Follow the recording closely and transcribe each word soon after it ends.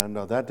And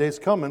that day's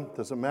coming.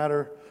 Doesn't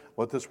matter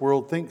what this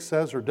world thinks,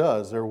 says, or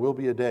does. There will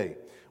be a day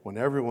when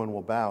everyone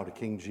will bow to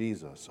King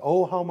Jesus.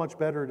 Oh, how much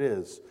better it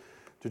is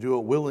to do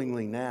it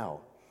willingly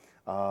now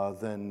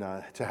than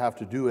to have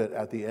to do it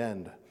at the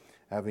end,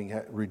 having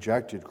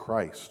rejected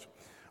Christ.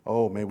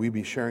 Oh, may we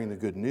be sharing the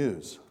good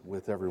news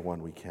with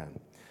everyone we can.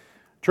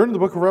 Turn to the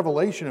book of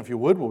Revelation, if you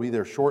would. We'll be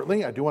there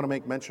shortly. I do want to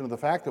make mention of the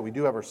fact that we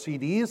do have our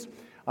CDs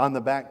on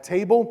the back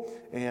table.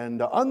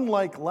 And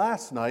unlike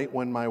last night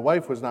when my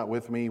wife was not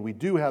with me, we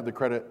do have the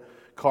credit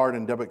card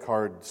and debit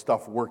card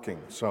stuff working.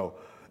 So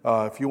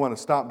if you want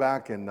to stop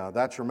back and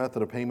that's your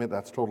method of payment,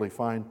 that's totally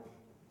fine.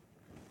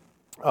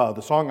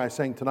 The song I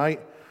sang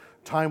tonight,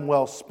 Time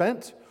Well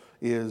Spent,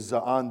 is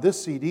on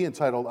this CD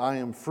entitled I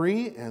Am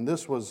Free. And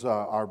this was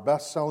our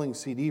best-selling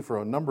CD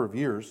for a number of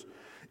years.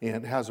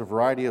 And it has a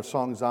variety of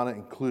songs on it,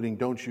 including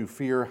Don't You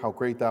Fear, How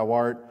Great Thou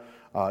Art,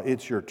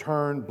 It's Your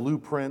Turn,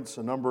 Blueprints,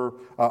 a number.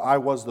 I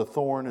Was the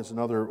Thorn is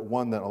another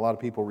one that a lot of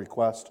people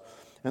request.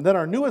 And then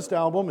our newest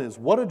album is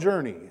What a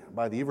Journey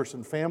by the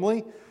Everson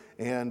Family.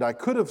 And I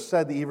could have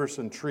said the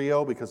Everson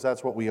Trio because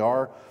that's what we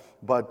are.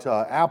 But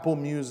Apple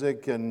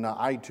Music and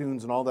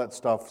iTunes and all that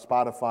stuff,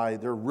 Spotify,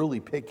 they're really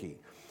picky.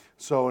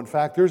 So in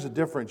fact, there's a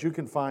difference. You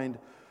can find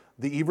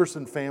the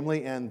Everson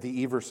Family and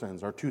the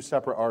Eversons are two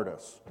separate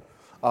artists.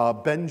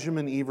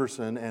 Benjamin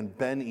Everson and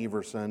Ben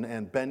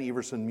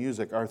Everson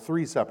Music are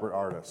three separate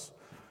artists.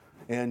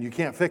 And you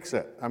can't fix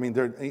it. I mean,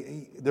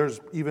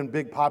 there's even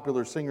big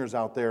popular singers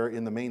out there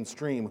in the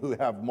mainstream who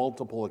have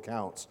multiple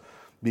accounts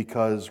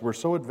because we're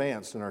so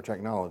advanced in our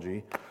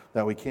technology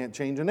that we can't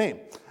change a name.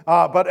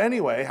 But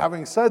anyway,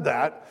 having said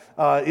that,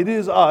 it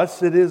is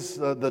us, it is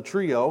the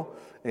trio,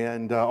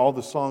 and all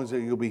the songs that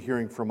you'll be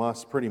hearing from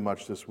us pretty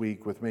much this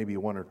week, with maybe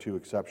one or two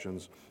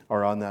exceptions,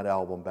 are on that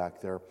album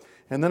back there.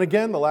 And then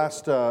again, the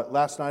last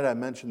night I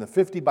mentioned the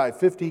 50 by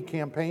 50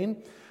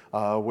 campaign,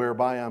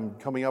 whereby I'm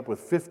coming up with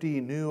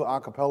 50 new a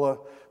cappella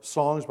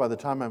songs by the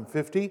time I'm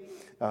 50.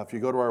 If you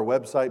go to our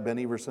website,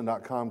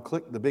 beneverson.com,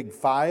 click the big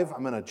 5.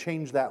 I'm going to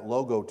change that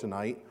logo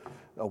tonight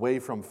away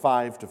from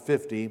 5 to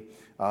 50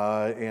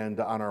 and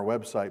on our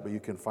website, but you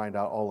can find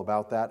out all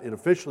about that. It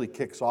officially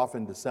kicks off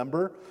in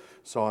December,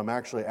 so I'm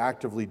actually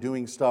actively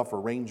doing stuff,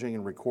 arranging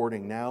and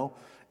recording now.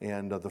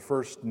 And the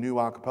first new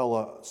a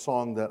cappella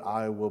song that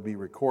I will be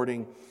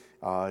recording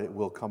it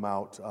will come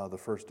out the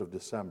 1st of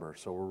December,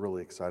 so we're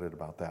really excited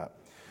about that.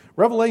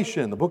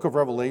 Revelation, the book of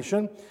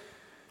Revelation.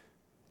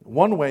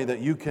 One way that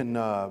you can,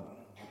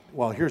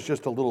 here's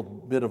just a little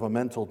bit of a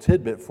mental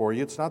tidbit for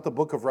you. It's not the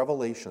book of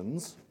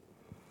Revelations,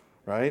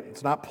 right?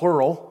 It's not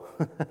plural.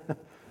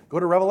 Go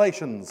to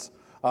Revelations.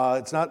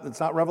 It's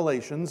not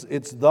Revelations.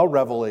 It's the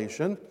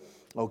Revelation,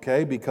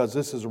 okay? Because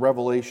this is a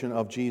revelation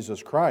of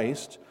Jesus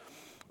Christ.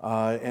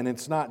 And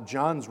it's not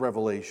John's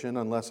revelation,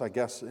 unless I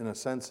guess in a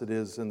sense it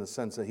is, in the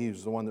sense that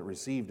he's the one that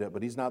received it,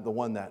 but he's not the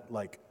one that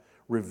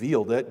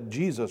revealed it.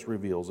 Jesus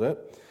reveals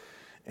it.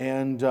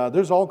 And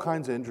there's all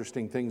kinds of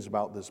interesting things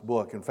about this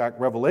book. In fact,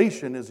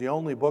 Revelation is the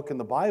only book in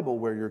the Bible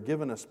where you're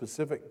given a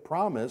specific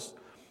promise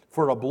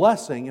for a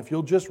blessing if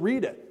you'll just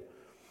read it.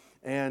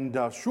 And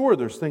sure,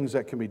 there's things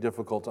that can be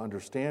difficult to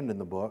understand in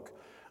the book,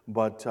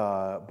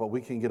 but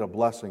we can get a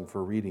blessing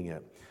for reading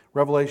it.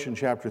 Revelation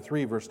chapter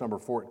 3, verse number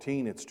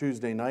 14. It's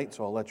Tuesday night,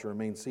 so I'll let you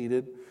remain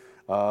seated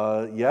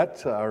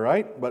all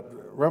right? But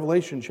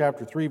Revelation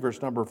chapter 3,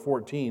 verse number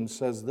 14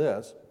 says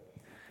this,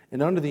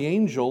 and unto the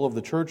angel of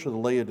the church of the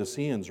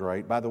Laodiceans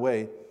write, by the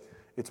way,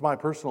 it's my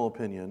personal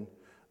opinion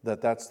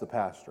that that's the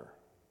pastor.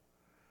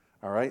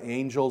 All right,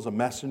 angel's a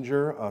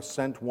messenger, a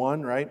sent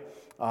one, right?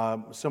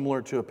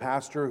 Similar to a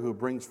pastor who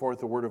brings forth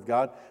the word of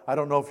God. I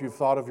don't know if you've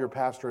thought of your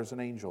pastor as an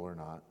angel or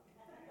not.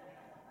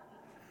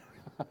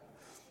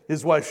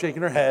 His wife's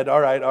shaking her head.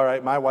 All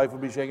right. My wife will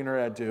be shaking her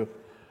head too.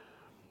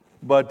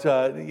 But,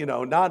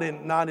 not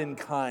in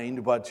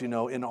kind, but,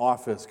 in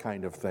office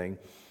kind of thing.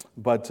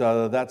 But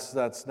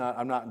that's not,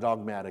 I'm not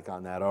dogmatic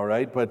on that, all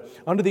right? But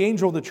unto the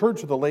angel of the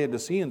church of the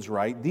Laodiceans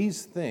write,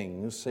 these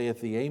things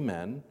saith the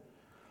Amen.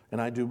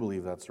 And I do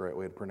believe that's the right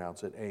way to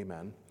pronounce it,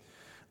 Amen.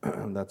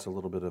 That's a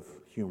little bit of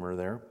humor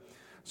there.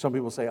 Some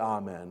people say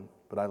Amen,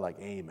 but I like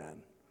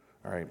Amen.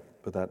 All right,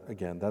 but that,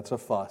 again, that's a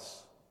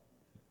fuss.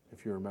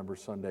 If you remember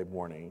Sunday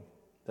morning,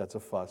 that's a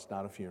fuss,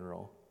 not a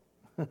funeral.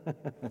 All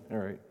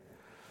right.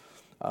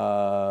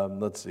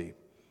 Let's see.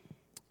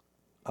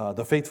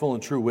 The faithful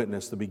and true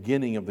witness, the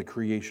beginning of the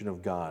creation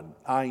of God.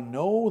 I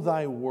know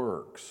thy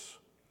works,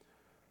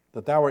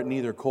 that thou art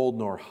neither cold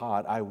nor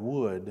hot. I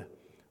would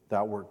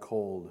thou wert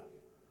cold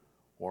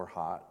or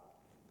hot.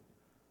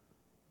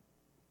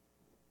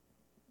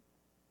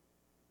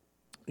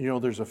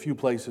 There's a few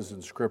places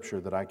in Scripture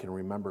that I can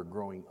remember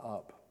growing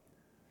up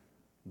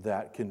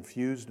that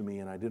confused me,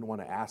 and I didn't want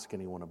to ask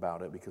anyone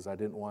about it because I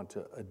didn't want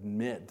to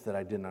admit that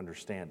I didn't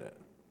understand it.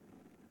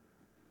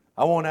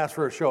 I won't ask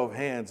for a show of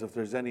hands if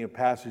there's any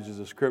passages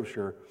of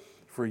Scripture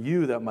for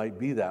you that might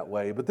be that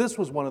way, but this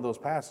was one of those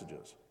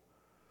passages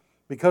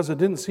because it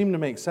didn't seem to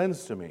make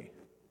sense to me.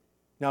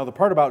 Now, the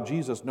part about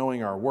Jesus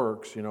knowing our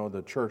works,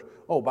 the church,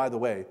 oh, by the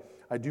way,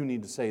 I do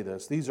need to say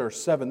this. These are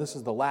 7, this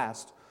is the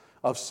last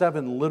of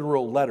 7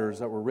 literal letters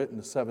that were written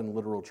to 7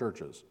 literal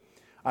churches.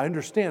 I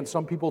understand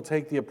some people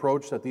take the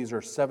approach that these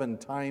are 7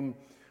 kind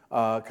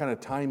of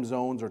time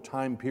zones or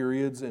time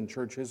periods in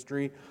church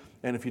history.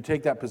 And if you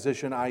take that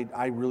position,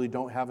 I really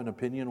don't have an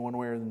opinion one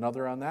way or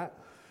another on that.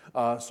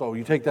 So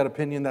you take that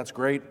opinion, that's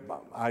great.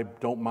 I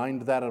don't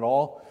mind that at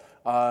all.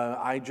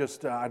 I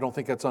don't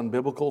think that's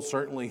unbiblical.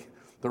 Certainly,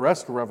 the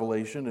rest of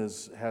Revelation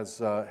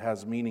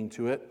has meaning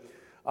to it.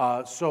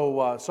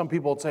 So some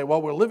people would say,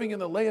 well, we're living in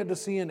the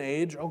Laodicean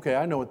age. Okay,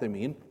 I know what they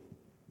mean.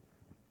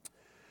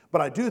 But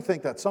I do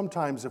think that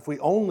sometimes if we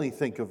only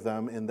think of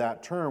them in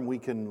that term, we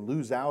can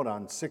lose out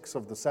on 6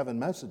 of the 7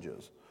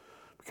 messages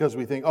because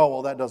we think, oh,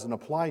 well, that doesn't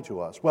apply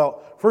to us.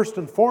 Well, first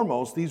and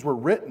foremost, these were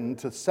written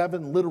to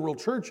 7 literal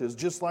churches,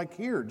 just like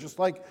here, just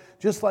like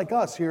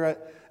us here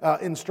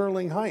in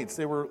Sterling Heights.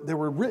 They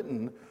were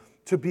written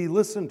to be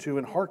listened to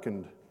and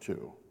hearkened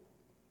to.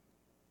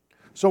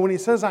 So when he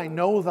says, I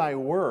know thy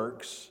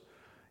works,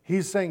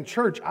 he's saying,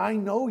 church, I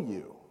know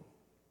you.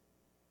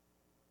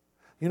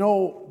 You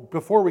know,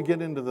 before we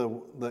get into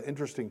the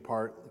interesting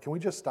part, can we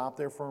just stop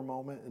there for a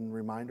moment and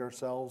remind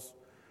ourselves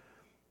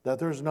that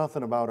there's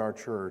nothing about our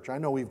church. I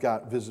know we've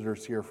got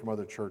visitors here from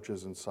other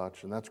churches and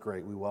such, and that's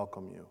great. We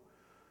welcome you.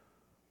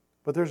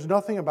 But there's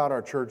nothing about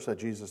our church that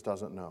Jesus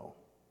doesn't know.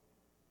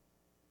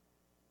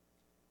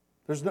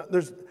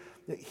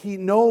 He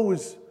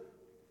knows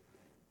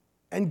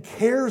and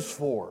cares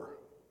for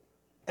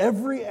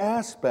every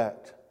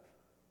aspect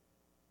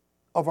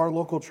of our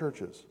local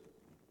churches.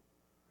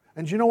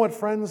 And you know what,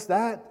 friends?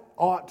 That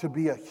ought to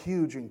be a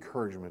huge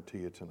encouragement to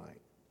you tonight.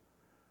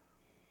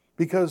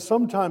 Because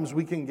sometimes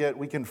we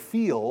can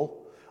feel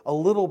a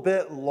little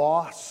bit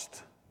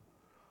lost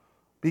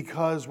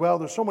because, well,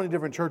 there's so many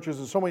different churches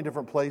and so many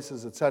different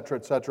places, et cetera,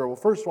 et cetera. Well,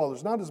 first of all,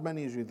 there's not as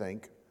many as you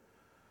think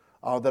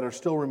that are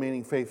still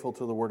remaining faithful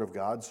to the Word of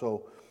God.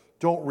 So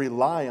don't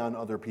rely on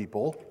other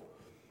people.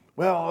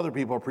 Well, other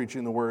people are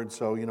preaching the Word,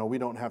 so, we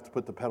don't have to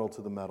put the pedal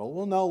to the metal.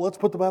 Well, no, let's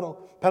put the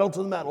pedal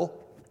to the metal.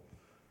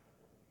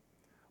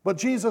 But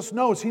Jesus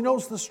knows. He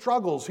knows the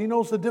struggles. He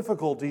knows the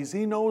difficulties.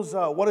 He knows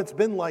what it's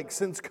been like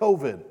since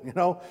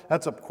COVID.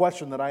 That's a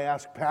question that I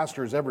ask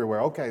pastors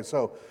everywhere. Okay,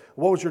 so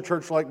what was your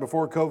church like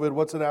before COVID?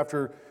 What's it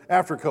after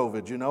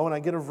COVID? And I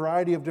get a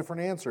variety of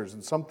different answers.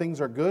 And some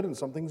things are good and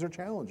some things are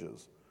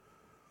challenges.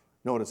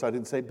 Notice I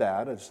didn't say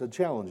bad. I just said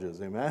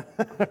challenges. Amen?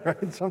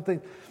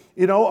 Right?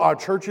 Our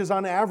churches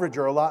on average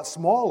are a lot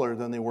smaller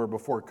than they were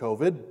before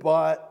COVID.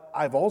 But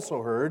I've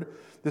also heard,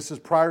 this is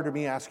prior to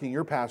me asking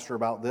your pastor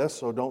about this,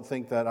 so don't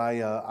think that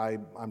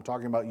I'm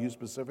talking about you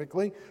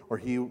specifically, or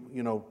he,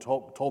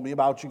 told me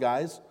about you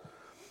guys.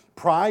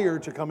 Prior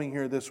to coming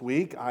here this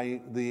week,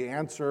 the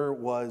answer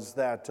was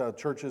that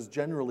churches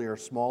generally are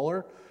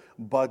smaller,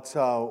 but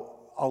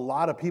a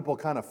lot of people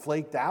kind of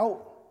flaked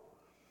out.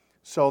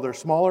 So they're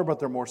smaller, but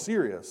they're more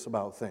serious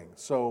about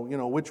things. So,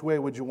 which way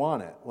would you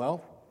want it?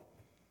 Well,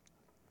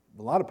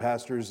 a lot of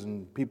pastors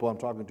and people I'm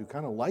talking to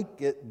kind of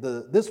like it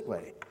this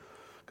way.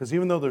 Because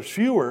even though there's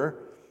fewer,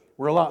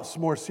 we're a lot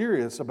more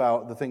serious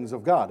about the things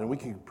of God. And we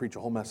can preach a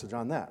whole message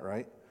on that,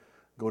 right?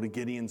 Go to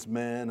Gideon's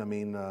men.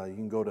 You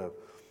can go to,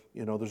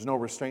 there's no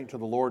restraint to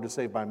the Lord to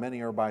save by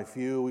many or by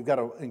few. We've got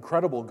an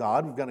incredible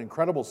God. We've got an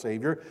incredible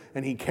Savior.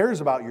 And He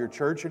cares about your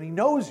church and He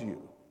knows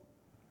you.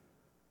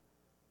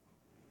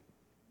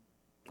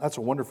 That's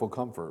a wonderful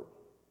comfort.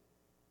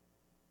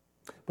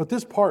 But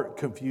this part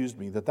confused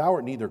me, that thou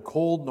art neither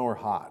cold nor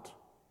hot.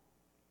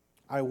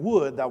 I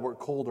would thou wert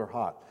cold or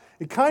hot.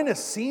 It kind of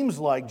seems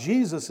like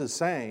Jesus is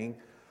saying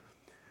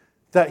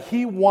that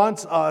He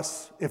wants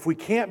us, if we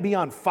can't be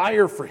on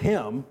fire for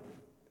Him,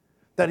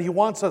 that He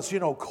wants us,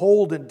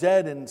 cold and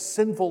dead and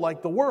sinful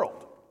like the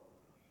world.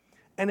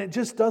 And it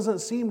just doesn't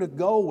seem to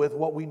go with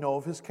what we know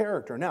of His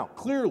character. Now,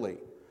 clearly,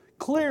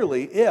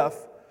 if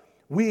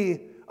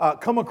we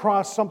come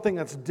across something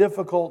that's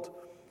difficult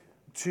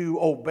to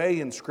obey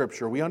in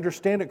Scripture, we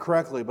understand it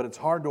correctly, but it's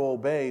hard to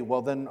obey,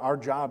 well, then our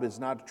job is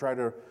not to try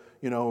to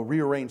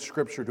rearrange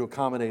Scripture to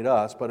accommodate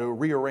us, but to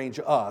rearrange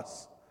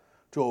us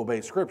to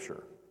obey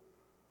Scripture.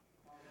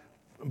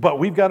 But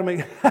we've got to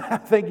make...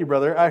 Thank you,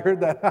 brother. I heard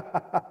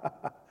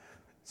that.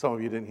 Some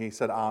of you didn't. He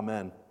said,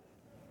 amen.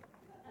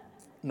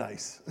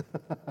 Nice.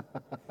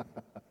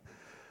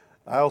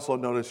 I also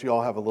noticed you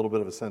all have a little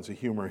bit of a sense of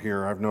humor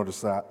here. I've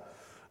noticed that.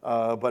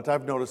 But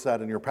I've noticed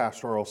that in your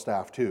pastoral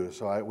staff too,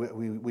 so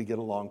we get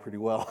along pretty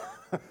well.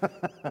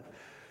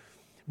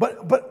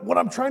 But what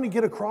I'm trying to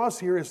get across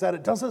here is that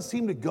it doesn't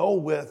seem to go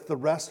with the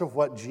rest of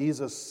what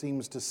Jesus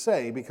seems to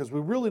say, because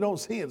we really don't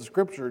see in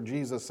Scripture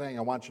Jesus saying,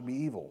 I want you to be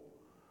evil.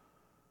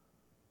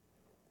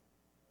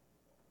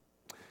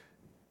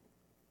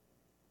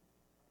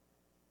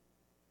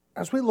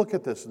 As we look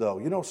at this,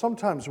 though,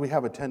 sometimes we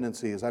have a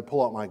tendency, as I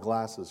pull out my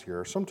glasses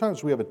here,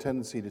 sometimes we have a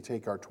tendency to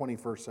take our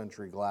 21st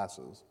century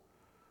glasses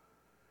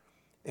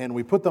and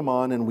we put them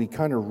on and we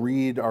kind of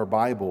read our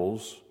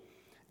Bibles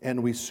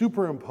and we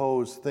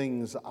superimpose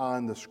things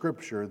on the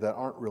Scripture that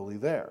aren't really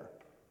there.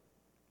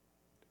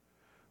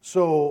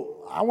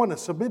 So I want to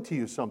submit to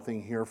you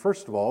something here.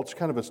 First of all, it's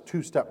kind of a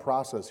two-step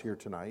process here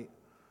tonight.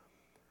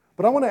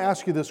 But I want to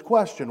ask you this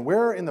question.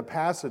 Where in the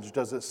passage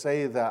does it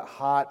say that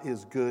hot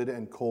is good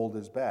and cold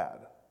is bad?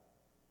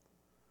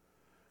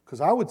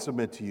 Because I would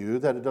submit to you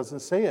that it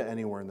doesn't say it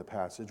anywhere in the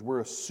passage.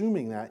 We're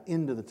assuming that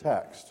into the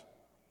text.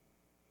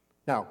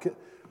 Now,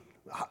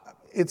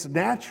 it's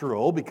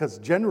natural because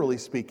generally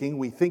speaking,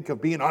 we think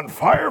of being on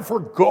fire for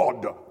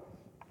God.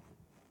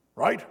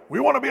 Right? We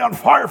want to be on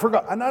fire for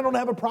God. And I don't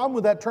have a problem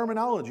with that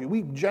terminology.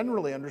 We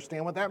generally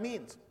understand what that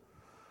means.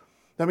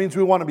 That means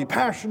we want to be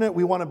passionate,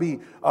 we want to be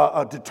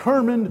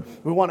determined,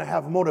 we want to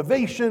have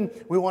motivation,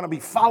 we want to be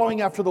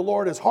following after the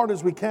Lord as hard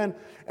as we can.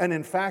 And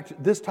in fact,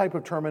 this type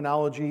of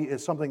terminology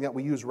is something that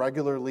we use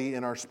regularly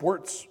in our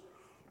sports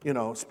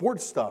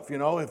stuff.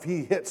 If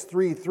he hits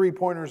 3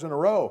 3-pointers in a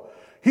row,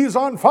 he's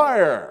on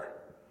fire.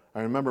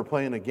 I remember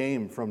playing a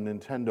game from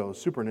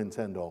Super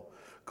Nintendo,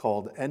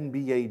 called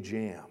NBA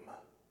Jam.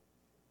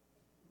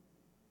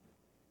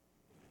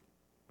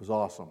 It was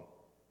awesome.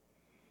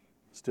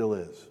 Still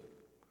is.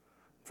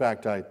 In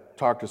fact, I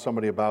talked to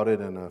somebody about it,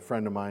 and a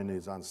friend of mine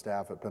who's on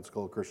staff at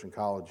Pensacola Christian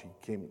College,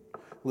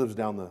 lives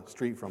down the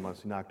street from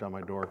us. He knocked on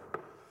my door.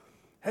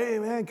 Hey,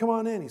 man, come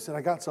on in. He said,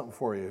 I got something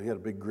for you. He had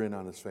a big grin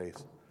on his face.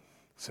 I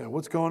said,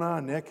 what's going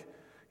on, Nick?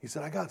 He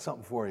said, I got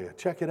something for you.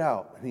 Check it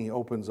out. And he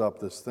opens up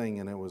this thing,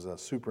 and it was a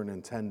Super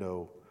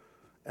Nintendo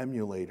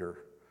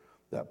emulator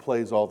that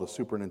plays all the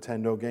Super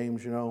Nintendo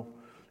games,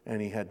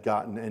 and he had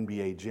gotten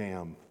NBA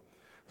Jam.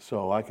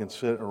 So I can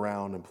sit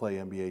around and play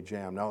NBA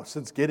Jam. Now,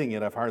 since getting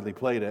it, I've hardly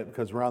played it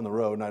because we're on the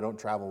road and I don't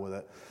travel with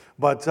it.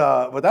 But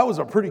that was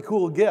a pretty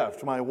cool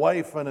gift. My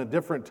wife, in a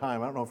different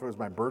time, I don't know if it was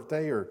my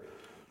birthday or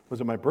was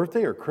it my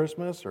birthday or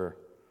Christmas or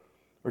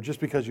just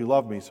because you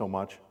love me so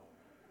much.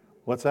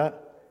 What's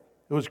that?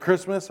 It was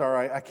Christmas? All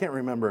right. I can't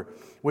remember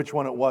which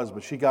one it was,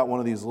 but she got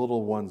one of these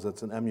little ones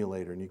that's an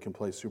emulator and you can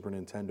play Super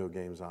Nintendo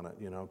games on it,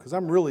 because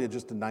I'm really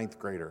just a 9th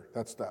grader.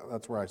 That's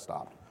where I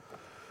stopped,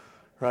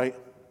 right?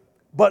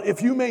 But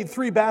if you made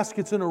 3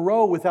 baskets in a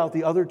row without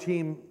the other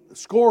team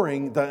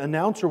scoring, the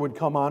announcer would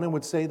come on and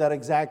would say that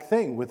exact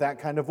thing with that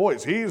kind of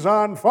voice. He's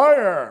on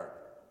fire.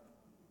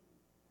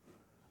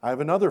 I have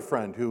another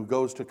friend who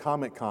goes to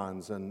Comic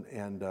Cons,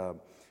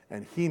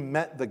 and he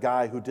met the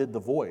guy who did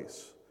the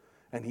voice.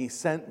 And he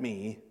sent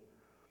me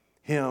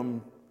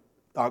him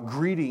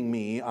greeting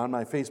me on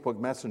my Facebook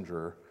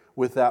Messenger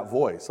with that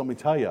voice. Let me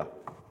tell you,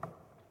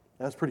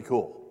 that's pretty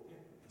cool.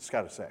 Just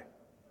got to say.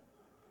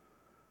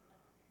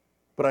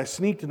 But I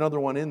sneaked another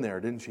one in there.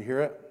 Didn't you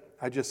hear it?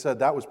 I just said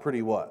that was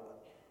pretty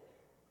what?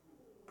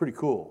 Pretty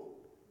cool.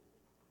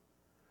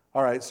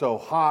 All right, so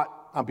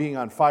hot, being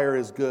on fire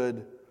is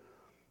good.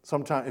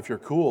 Sometimes if you're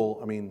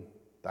cool,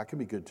 that can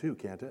be good too,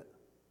 can't it?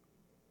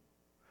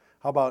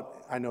 How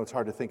about, I know it's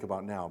hard to think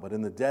about now, but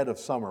in the dead of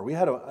summer, we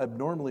had an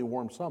abnormally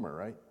warm summer,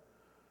 right?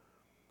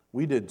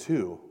 We did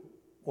too.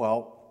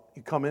 Well,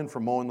 you come in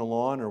from mowing the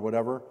lawn or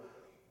whatever,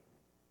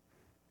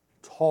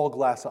 tall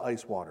glass of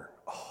ice water.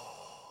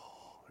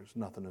 There's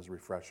nothing as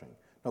refreshing.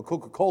 Now,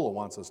 Coca-Cola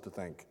wants us to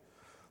think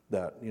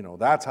that,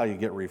 that's how you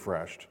get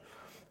refreshed.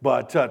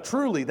 But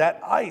truly,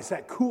 that ice,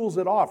 that cools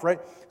it off,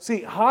 right?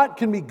 See, hot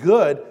can be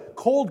good,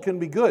 cold can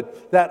be good.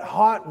 That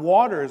hot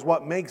water is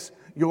what makes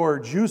your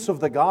juice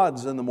of the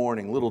gods in the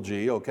morning, little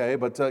g, okay?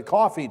 But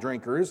coffee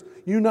drinkers,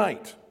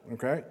 unite,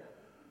 okay?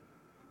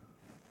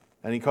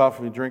 Any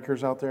coffee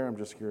drinkers out there? I'm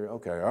just curious.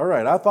 Okay, all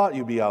right. I thought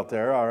you'd be out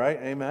there, all right?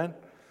 Amen.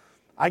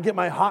 I get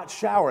my hot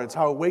shower. It's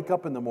how I wake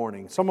up in the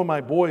morning. Some of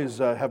my boys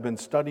have been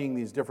studying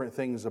these different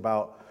things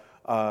about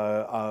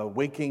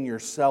waking your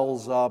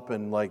cells up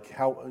and like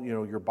how,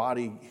 your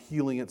body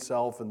healing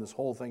itself and this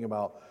whole thing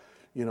about,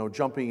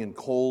 jumping in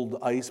cold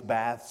ice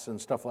baths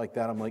and stuff like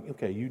that. I'm like,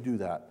 okay, you do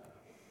that.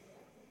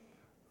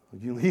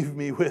 You leave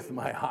me with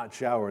my hot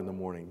shower in the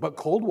morning. But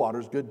cold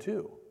water's good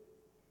too.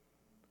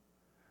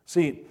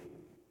 See,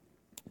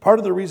 part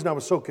of the reason I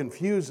was so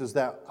confused is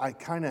that I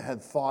kind of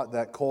had thought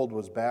that cold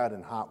was bad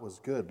and hot was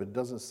good, but it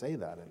doesn't say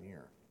that in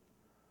here.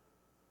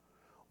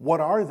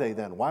 What are they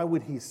then? Why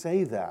would he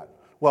say that?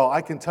 Well,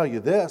 I can tell you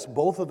this,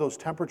 both of those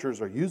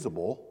temperatures are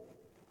usable,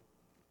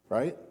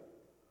 right?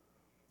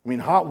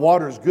 Hot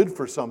water is good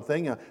for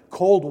something,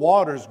 cold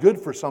water is good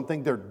for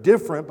something. They're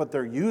different, but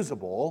they're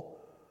usable.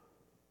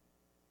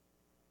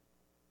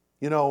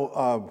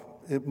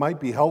 It might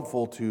be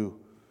helpful to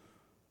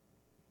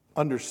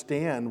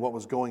understand what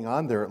was going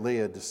on there at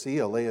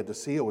Laodicea.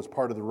 Laodicea was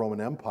part of the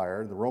Roman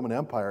Empire. The Roman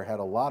Empire had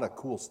a lot of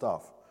cool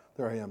stuff.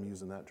 There I am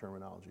using that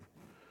terminology.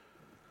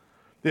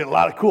 They had a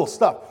lot of cool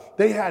stuff.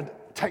 They had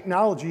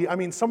technology.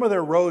 Some of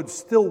their roads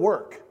still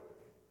work.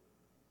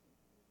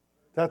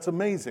 That's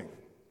amazing.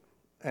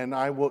 And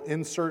I will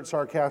insert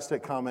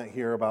sarcastic comment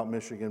here about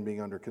Michigan being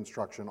under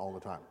construction all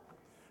the time,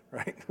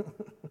 right?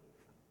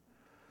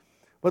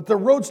 But the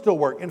roads still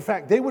work. In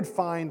fact, they would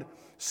find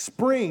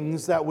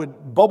springs that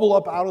would bubble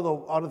up out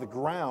of the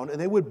ground, and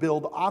they would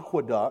build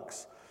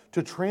aqueducts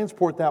to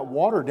transport that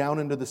water down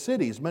into the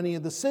cities. Many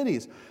of the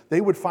cities, they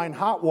would find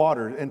hot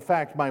water. In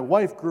fact, my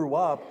wife grew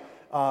up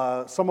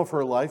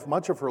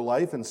much of her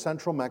life in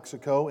central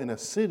Mexico in a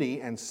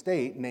city and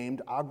state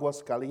named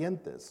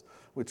Aguascalientes,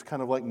 which is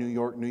kind of like New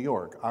York, New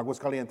York.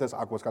 Aguascalientes,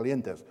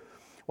 Aguascalientes.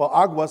 Well,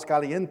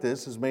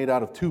 Aguascalientes is made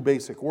out of two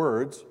basic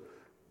words.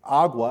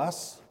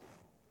 Aguas,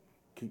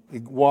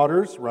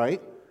 waters,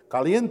 right?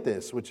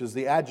 Calientes, which is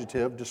the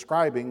adjective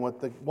describing what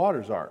the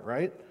waters are,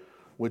 right?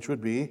 Which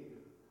would be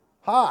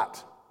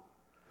hot.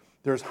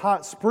 There's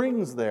hot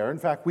springs there. In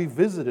fact, we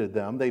visited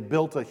them. They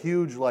built a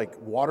huge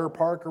water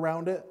park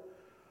around it.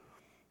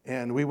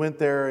 And we went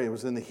there. It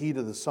was in the heat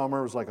of the summer.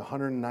 It was like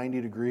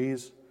 190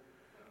 degrees.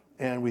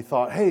 And we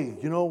thought, hey,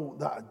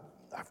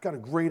 I've got a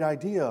great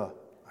idea.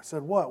 I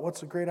said, what?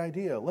 What's a great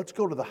idea? Let's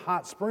go to the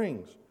hot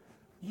springs.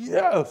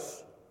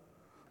 Yes.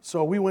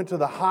 So we went to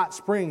the hot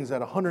springs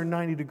at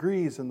 190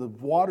 degrees, and the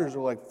waters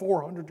are like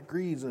 400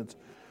 degrees, and it's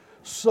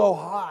so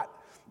hot.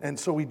 And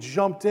so we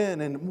jumped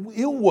in, and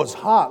it was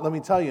hot, let me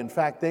tell you. In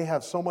fact, they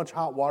have so much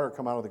hot water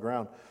come out of the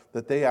ground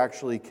that they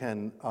actually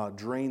can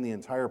drain the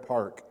entire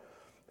park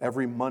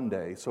every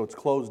Monday. So it's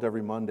closed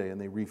every Monday, and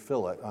they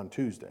refill it on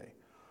Tuesday.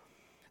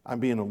 I'm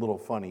being a little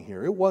funny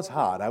here. It was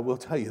hot, I will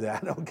tell you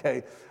that,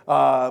 okay?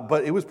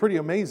 But it was pretty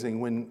amazing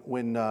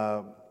when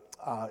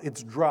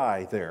it's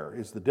dry there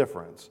is the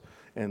difference.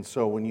 And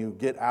so when you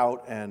get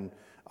out and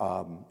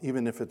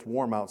even if it's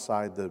warm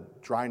outside, the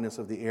dryness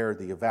of the air,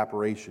 the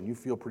evaporation, you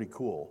feel pretty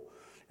cool.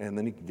 And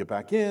then you can get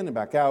back in and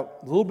back out.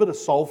 A little bit of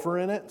sulfur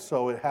in it,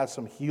 so it has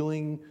some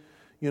healing,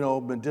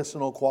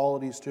 medicinal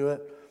qualities to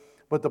it.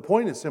 But the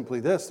point is simply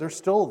this: there's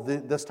still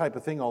this type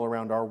of thing all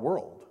around our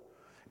world.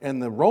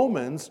 And the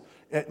Romans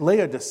at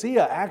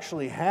Laodicea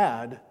actually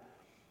had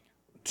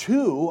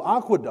 2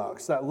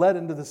 aqueducts that led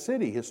into the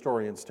city,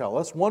 historians tell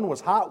us. One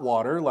was hot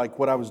water, like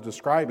what I was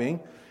describing,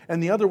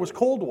 and the other was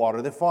cold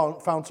water. They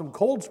found some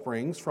cold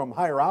springs from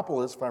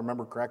Hierapolis, if I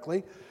remember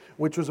correctly,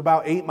 which was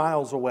about 8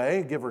 miles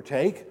away, give or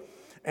take.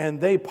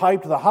 And they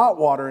piped the hot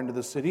water into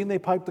the city, and they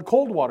piped the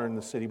cold water in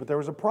the city, but there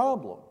was a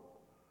problem.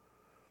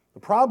 The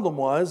problem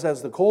was,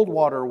 as the cold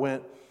water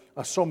went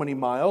so many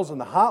miles, and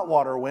the hot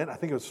water went, I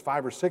think it was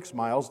 5 or 6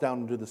 miles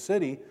down into the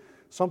city,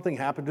 something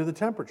happened to the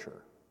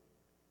temperature.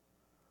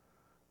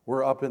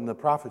 We're up in the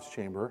prophet's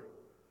chamber,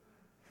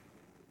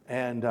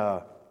 and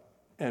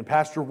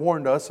Pastor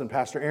warned us, and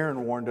Pastor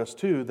Aaron warned us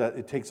too, that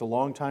it takes a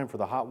long time for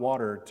the hot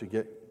water to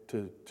get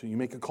to you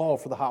make a call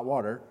for the hot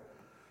water.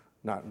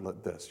 Not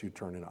like this, you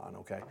turn it on,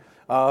 okay?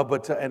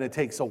 And it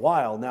takes a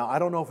while. Now, I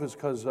don't know if it's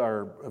because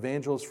our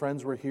evangelist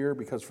friends were here,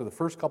 because for the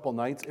first couple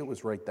nights, it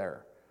was right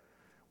there,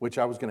 which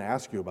I was going to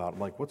ask you about. I'm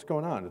like, what's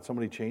going on? Did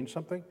somebody change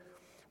something?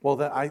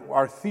 Well,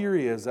 our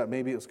theory is that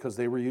maybe it's because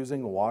they were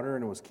using the water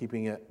and it was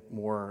keeping it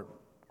more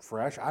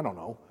fresh. I don't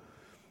know.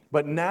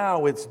 But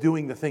now it's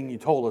doing the thing you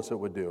told us it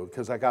would do,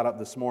 because I got up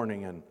this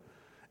morning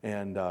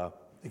and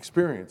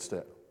experienced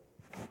it.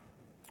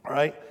 All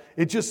right?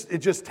 It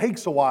just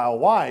takes a while.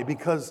 Why?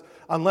 Because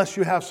unless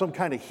you have some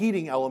kind of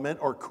heating element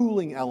or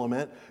cooling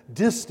element,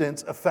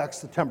 distance affects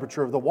the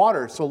temperature of the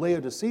water. So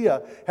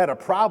Laodicea had a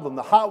problem.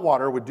 The hot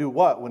water would do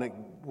what when it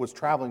was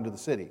traveling to the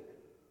city?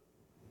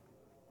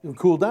 It would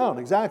cool down,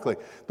 exactly.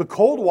 The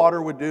cold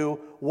water would do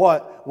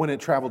what when it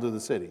traveled to the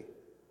city?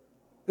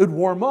 It would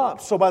warm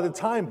up. So by the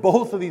time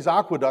both of these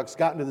aqueducts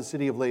got into the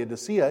city of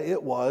Laodicea,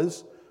 it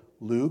was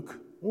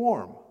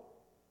lukewarm.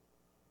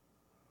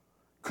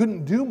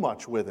 Couldn't do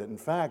much with it. In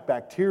fact,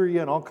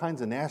 bacteria and all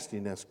kinds of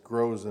nastiness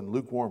grows in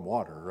lukewarm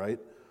water, right?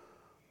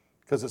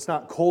 Because it's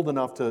not cold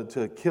enough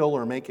to kill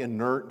or make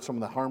inert some of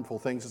the harmful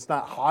things. It's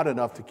not hot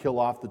enough to kill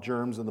off the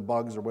germs and the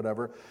bugs or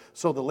whatever.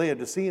 So the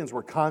Laodiceans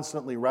were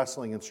constantly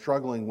wrestling and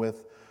struggling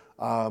with,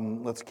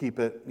 let's keep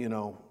it,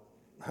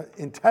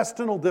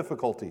 intestinal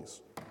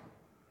difficulties.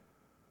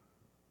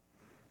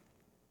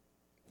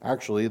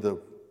 Actually, the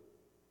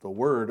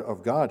word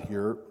of God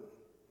here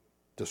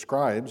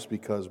describes,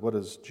 because what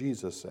does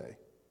Jesus say?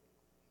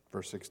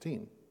 Verse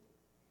 16.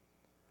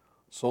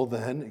 So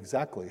then,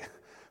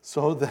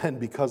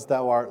 because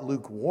thou art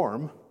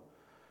lukewarm,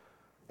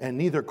 and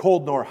neither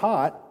cold nor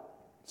hot,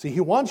 see, he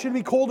wants you to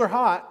be cold or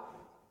hot,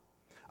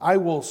 I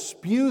will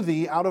spew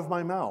thee out of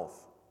my mouth.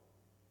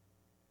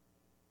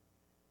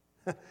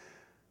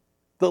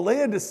 The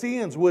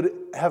Laodiceans would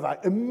have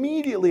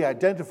immediately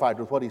identified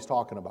with what he's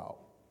talking about.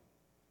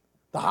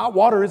 The hot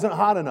water isn't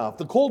hot enough.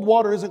 The cold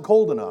water isn't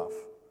cold enough.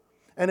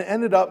 And it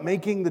ended up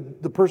making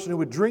the person who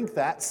would drink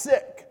that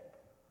sick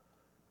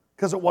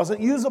because it wasn't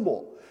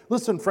usable.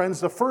 Listen,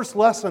 friends, the first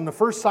lesson, the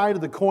first side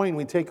of the coin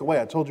we take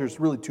away, I told you there's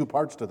really 2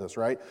 parts to this,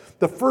 right?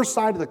 The first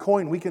side of the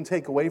coin we can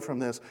take away from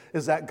this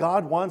is that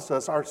God wants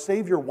us, our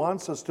Savior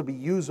wants us to be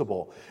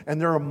usable.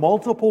 And there are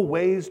multiple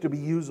ways to be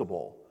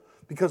usable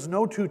because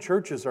no 2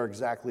 churches are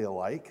exactly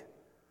alike.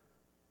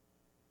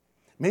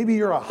 Maybe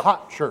you're a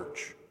hot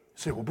church.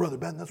 You say, well, Brother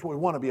Ben, that's what we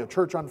want to be, a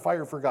church on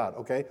fire for God.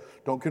 Okay,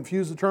 don't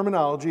confuse the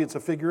terminology. It's a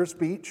figure of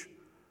speech.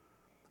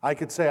 I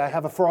could say I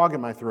have a frog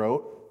in my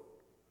throat.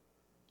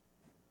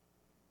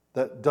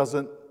 That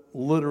doesn't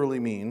literally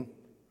mean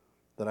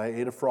that I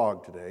ate a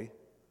frog today.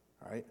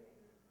 All right?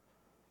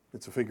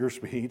 It's a figure of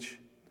speech.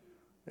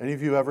 Any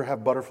of you ever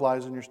have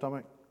butterflies in your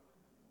stomach?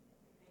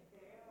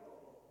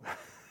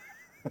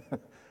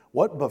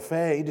 What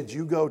buffet did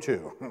you go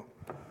to?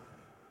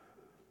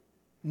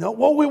 No,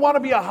 well, we want to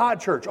be a hot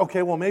church.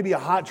 Okay, well, maybe a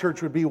hot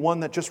church would be one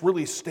that just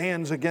really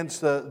stands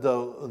against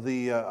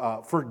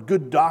for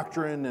good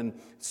doctrine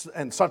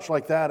and such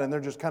like that, and they're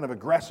just kind of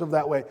aggressive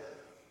that way.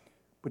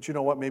 But you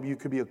know what? Maybe you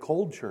could be a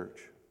cold church.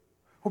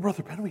 Well,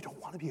 Brother Ben, we don't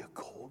want to be a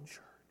cold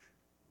church.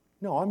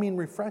 No, I mean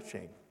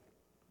refreshing.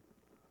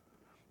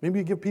 Maybe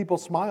you give people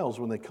smiles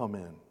when they come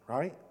in,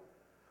 right?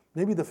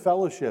 Maybe the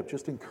fellowship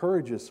just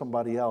encourages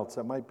somebody else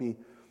that might be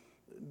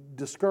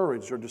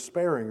discouraged or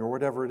despairing or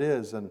whatever it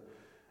is, and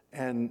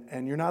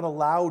you're not a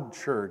loud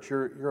church.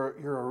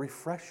 You're a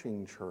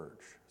refreshing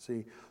church.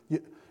 See,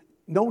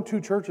 no two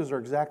churches are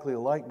exactly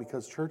alike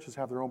because churches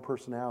have their own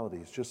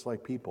personalities, just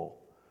like people,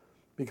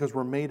 because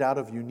we're made out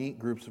of unique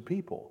groups of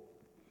people.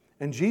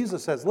 And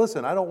Jesus says,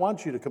 listen, I don't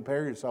want you to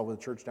compare yourself with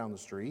a church down the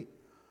street.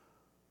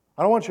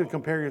 I don't want you to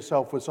compare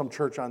yourself with some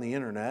church on the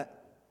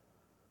internet.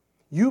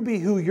 You be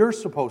who you're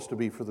supposed to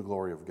be for the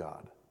glory of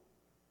God.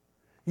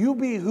 You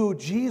be who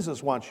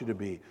Jesus wants you to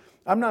be.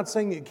 I'm not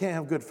saying that you can't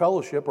have good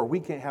fellowship or we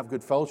can't have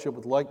good fellowship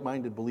with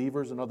like-minded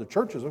believers in other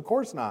churches. Of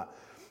course not.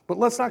 But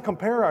let's not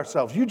compare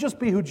ourselves. You just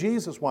be who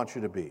Jesus wants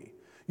you to be.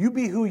 You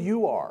be who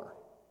you are.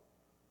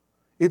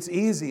 It's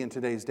easy in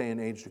today's day and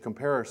age to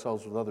compare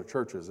ourselves with other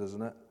churches,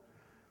 isn't it?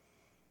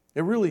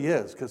 It really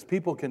is, because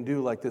people can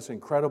do like this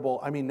incredible,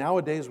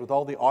 nowadays with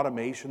all the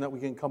automation that we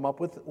can come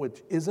up with,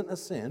 which isn't a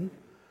sin,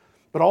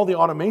 but all the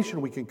automation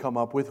we can come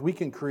up with, we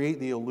can create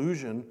the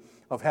illusion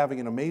of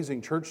having an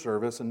amazing church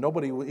service and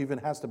nobody even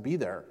has to be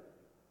there.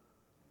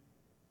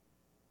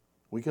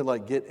 We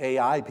could get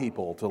AI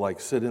people to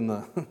sit in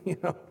the, do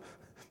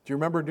you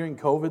remember during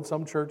COVID,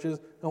 some churches?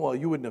 Oh, well,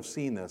 you wouldn't have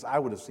seen this. I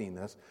would have seen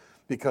this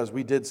because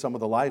we did some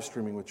of the live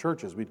streaming with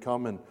churches. We'd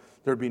come and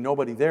there'd be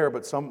nobody there,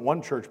 but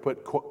one church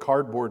put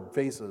cardboard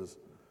faces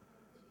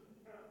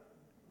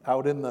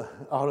out in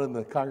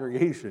the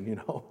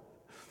congregation,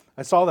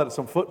 I saw that at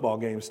some football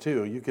games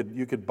too. You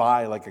could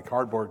buy a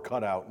cardboard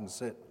cutout and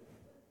sit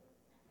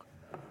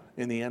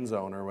in the end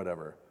zone or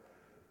whatever.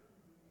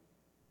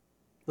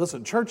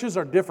 Listen, churches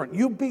are different.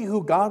 You be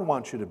who God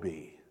wants you to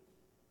be,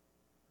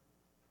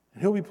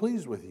 and He'll be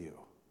pleased with you.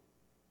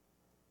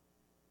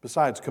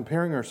 Besides,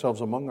 comparing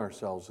ourselves among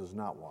ourselves is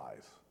not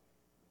wise.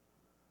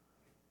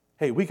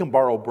 Hey, we can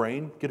borrow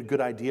brain, get a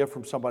good idea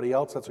from somebody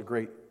else. That's a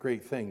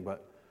great thing,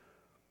 but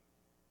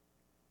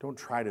don't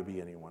try to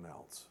be anyone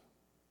else.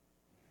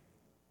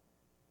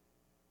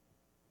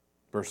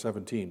 Verse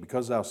 17,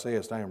 because thou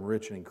sayest, I am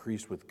rich and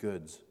increased with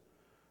goods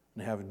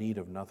and have need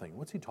of nothing.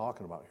 What's he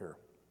talking about here?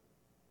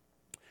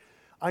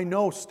 I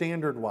know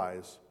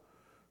standard-wise,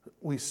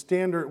 we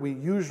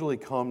usually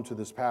come to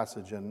this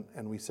passage and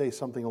we say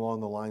something along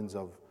the lines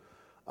of,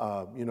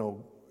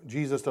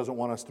 Jesus doesn't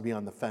want us to be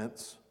on the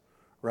fence,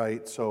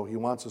 right? So He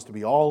wants us to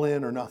be all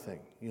in or nothing,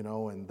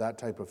 and that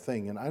type of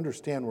thing. And I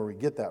understand where we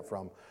get that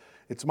from.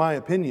 It's my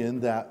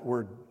opinion that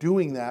we're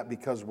doing that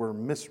because we're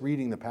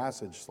misreading the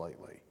passage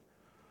slightly.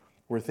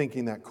 We're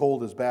thinking that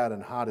cold is bad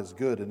and hot is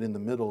good and in the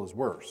middle is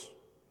worse.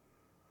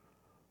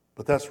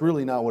 But that's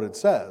really not what it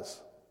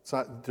says.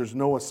 There's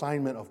no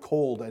assignment of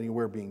cold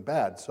anywhere being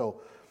bad.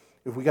 So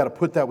if we got to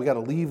put that, we got to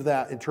leave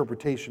that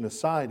interpretation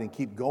aside and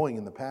keep going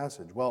in the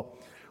passage. Well,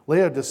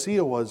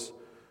 Laodicea was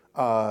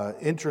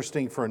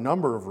interesting for a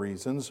number of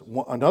reasons.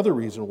 Another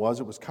reason was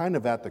it was kind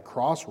of at the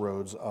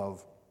crossroads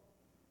of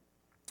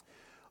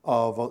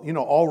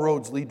all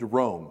roads lead to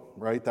Rome,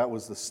 right? That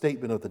was the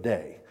statement of the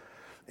day.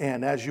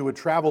 And as you would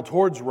travel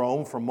towards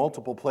Rome from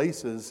multiple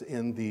places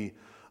in the,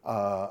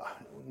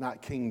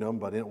 not kingdom,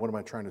 but what am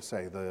I trying to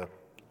say? The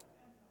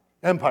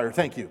empire,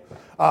 thank you.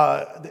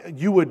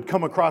 You would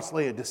come across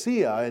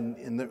Laodicea,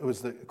 and it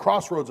was the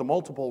crossroads of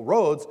multiple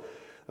roads.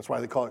 That's why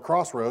they call it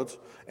crossroads.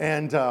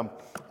 And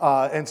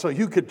so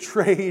you could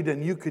trade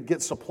and you could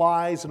get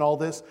supplies and all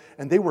this.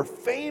 And they were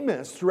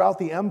famous throughout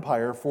the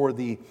empire for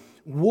the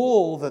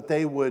wool that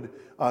they would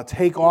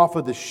take off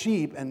of the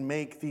sheep and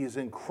make these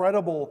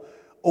incredible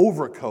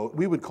overcoat.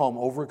 We would call them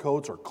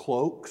overcoats or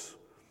cloaks.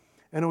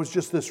 And it was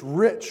just this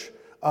rich,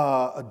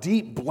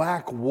 deep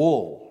black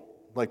wool.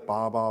 Like,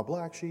 Baba,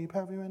 black sheep,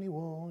 have you any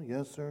wool?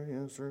 Yes,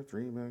 sir,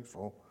 3 bags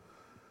full.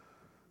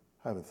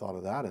 I haven't thought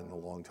of that in a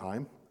long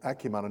time. That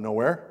came out of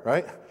nowhere,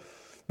 right?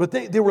 But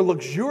they were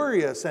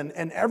luxurious, and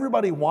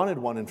everybody wanted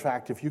one. In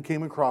fact, if you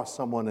came across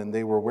someone and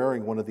they were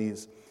wearing one of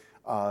these,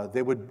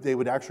 they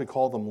would actually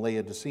call them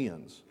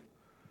Laodiceans.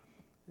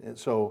 And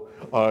so,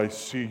 I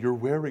see you're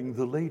wearing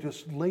the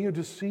latest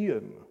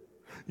Laodicean.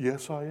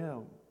 Yes, I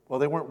am. Well,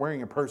 they weren't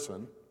wearing a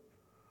person.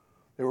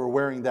 They were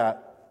wearing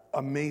that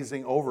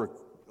amazing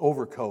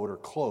overcoat or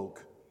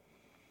cloak,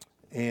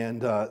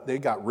 and they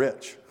got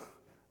rich.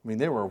 I mean,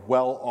 they were a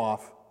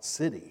well-off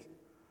city.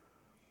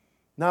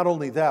 Not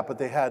only that, but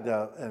they had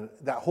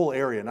that whole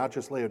area, not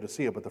just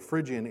Laodicea, but the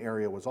Phrygian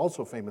area was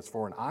also famous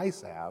for an eye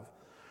salve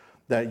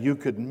that you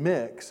could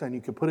mix and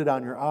you could put it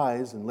on your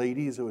eyes, and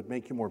ladies, it would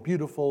make you more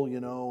beautiful,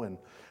 and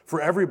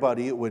for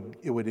everybody, it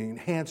would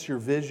enhance your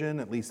vision.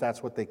 At least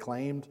that's what they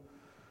claimed.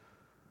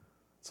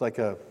 It's like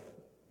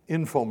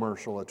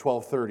infomercial at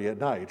 12:30 at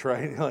night,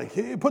 right? Like,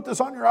 hey, put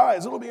this on your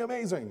eyes, it'll be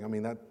amazing. I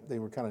mean, they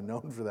were kind of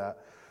known for that.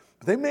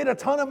 But they made a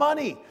ton of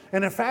money.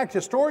 And in fact,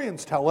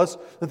 historians tell us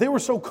that they were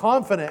so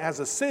confident as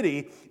a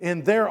city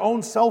in their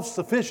own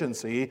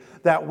self-sufficiency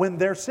that when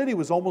their city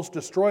was almost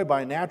destroyed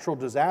by a natural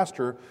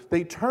disaster,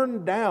 they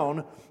turned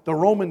down the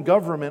Roman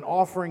government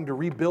offering to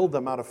rebuild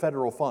them out of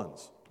federal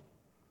funds.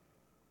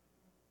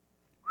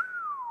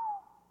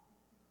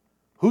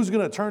 Who's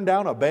going to turn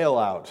down a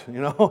bailout,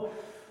 you know?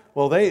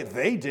 Well,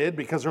 they did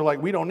because they're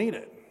like, we don't need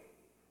it.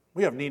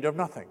 We have need of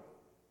nothing.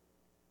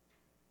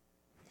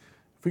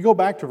 If we go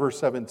back to verse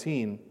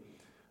 17,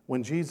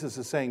 when Jesus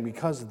is saying,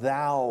 because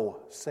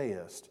thou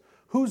sayest,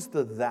 who's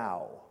the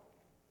thou?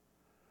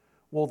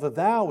 Well, the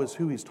thou is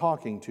who he's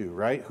talking to,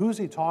 right? Who's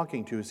he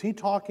talking to? Is he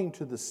talking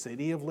to the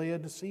city of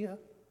Laodicea?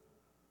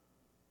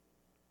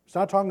 He's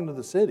not talking to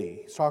the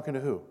city. He's talking to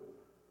who?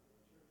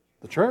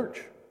 The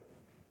church.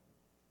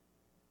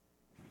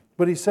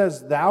 But he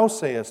says, thou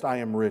sayest, I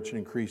am rich and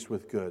increased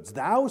with goods.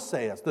 Thou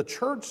sayest, the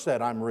church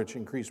said, I'm rich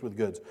and increased with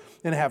goods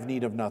and have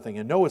need of nothing.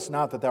 And knowest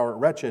not that thou art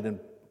wretched and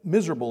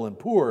miserable and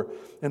poor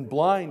and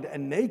blind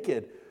and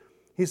naked.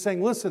 He's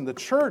saying, listen, the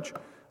church,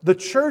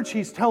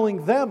 he's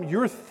telling them,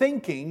 you're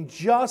thinking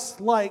just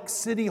like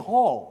City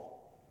Hall.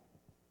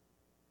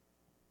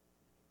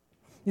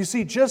 You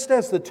see, just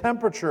as the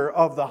temperature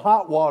of the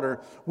hot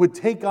water would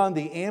take on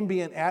the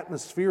ambient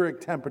atmospheric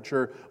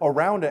temperature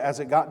around it as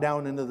it got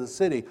down into the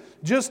city,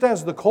 just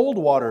as the cold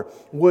water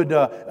would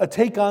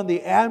take on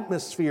the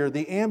atmosphere,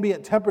 the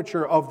ambient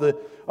temperature of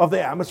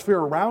the atmosphere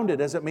around it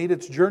as it made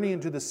its journey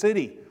into the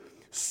city,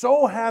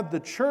 so had the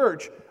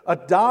church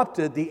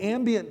adopted the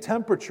ambient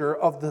temperature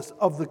of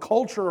the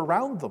culture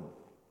around them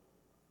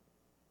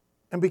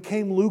and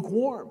became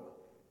lukewarm,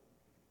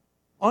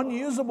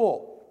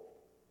 unusable.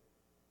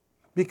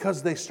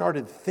 Because they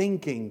started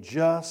thinking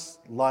just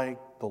like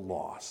the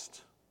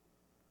lost.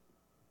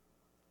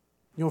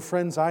 You know,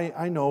 friends,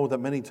 I know that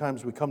many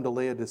times we come to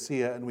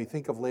Laodicea and we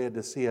think of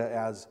Laodicea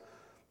as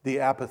the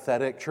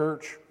apathetic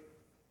church.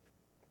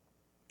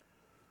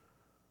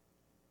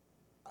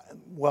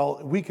 Well,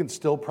 we can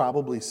still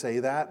probably say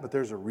that, but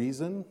there's a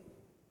reason.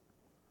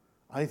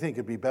 I think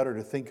it'd be better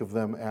to think of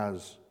them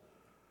as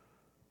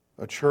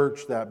a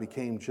church that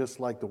became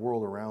just like the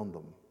world around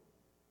them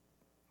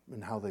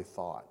in how they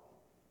thought.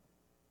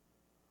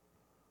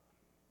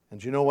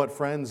 And you know what,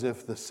 friends?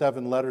 If the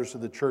 7 letters to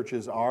the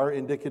churches are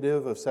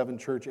indicative of 7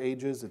 church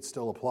ages, it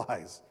still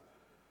applies.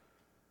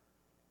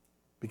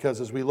 Because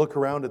as we look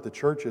around at the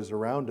churches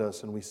around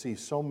us and we see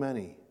so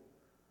many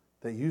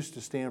that used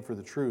to stand for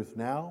the truth,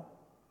 now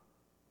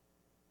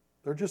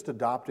they're just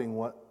adopting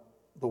what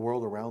the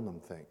world around them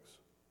thinks.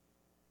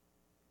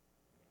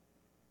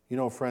 You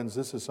know, friends,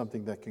 this is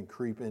something that can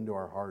creep into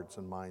our hearts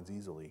and minds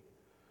easily.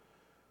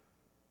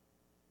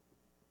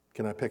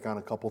 Can I pick on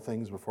a couple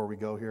things before we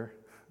go here?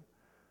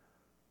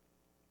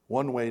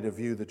 One way to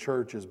view the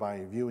church is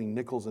by viewing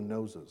nickels and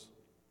noses.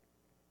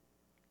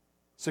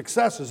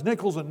 Success is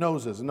nickels and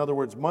noses. In other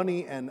words,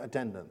 money and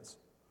attendance.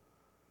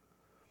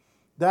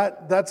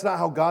 That's not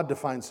how God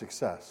defines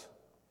success.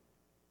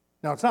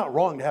 Now, it's not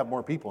wrong to have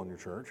more people in your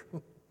church.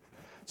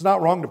 It's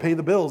not wrong to pay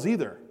the bills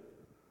either.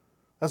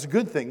 That's a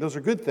good thing. Those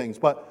are good things.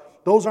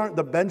 But those aren't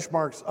the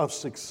benchmarks of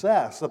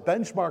success. The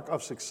benchmark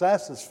of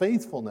success is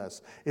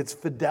faithfulness. It's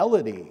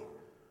fidelity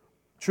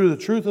to the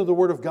truth of the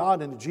Word of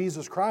God and to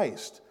Jesus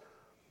Christ.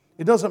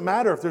 It doesn't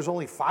matter if there's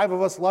only 5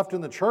 of us left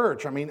in the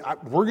church. I mean,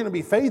 we're going to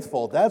be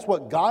faithful. That's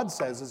what God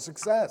says is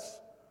success.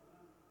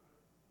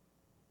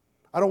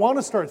 I don't want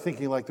to start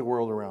thinking like the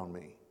world around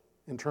me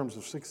in terms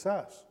of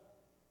success.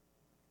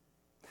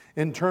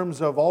 In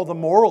terms of all the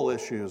moral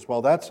issues,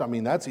 well,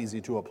 that's easy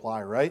to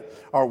apply, right?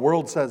 Our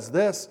world says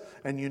this,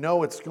 and you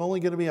know it's only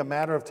going to be a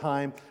matter of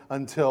time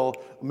until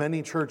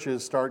many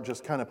churches start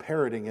just kind of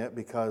parroting it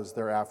because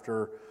they're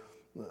after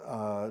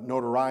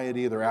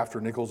notoriety, they're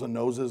after nickels and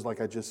noses, like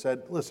I just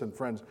said. Listen,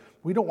 friends,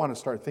 we don't want to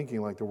start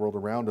thinking like the world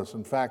around us.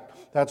 In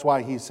fact, that's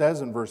why he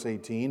says in verse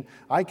 18,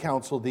 I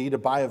counsel thee to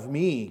buy of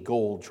me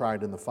gold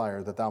tried in the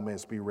fire, that thou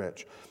mayest be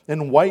rich,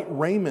 and white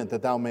raiment,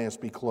 that thou mayest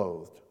be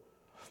clothed,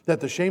 that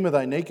the shame of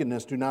thy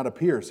nakedness do not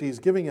appear. See, he's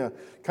giving a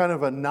kind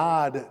of a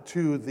nod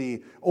to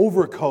the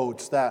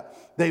overcoats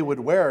that they would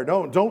wear.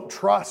 Don't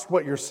trust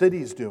what your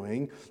city's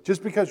doing.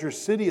 Just because your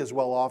city is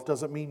well off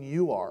doesn't mean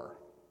you are.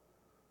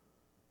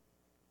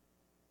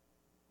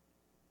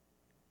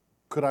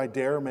 Could I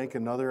dare make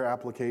another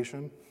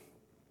application?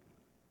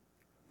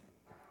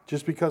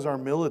 Just because our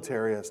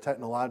military has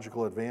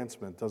technological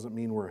advancement doesn't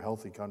mean we're a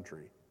healthy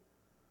country.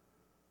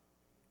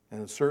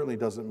 And it certainly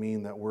doesn't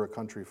mean that we're a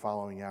country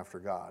following after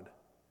God.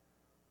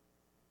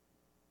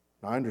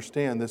 Now, I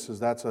understand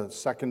that's a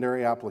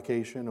secondary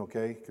application,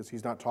 okay? Because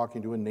he's not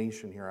talking to a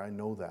nation here, I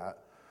know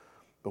that.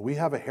 But we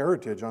have a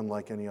heritage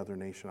unlike any other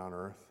nation on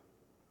earth.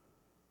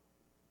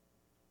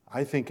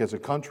 I think as a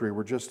country,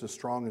 we're just as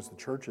strong as the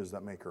churches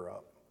that make her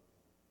up.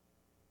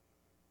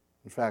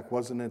 In fact,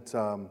 wasn't it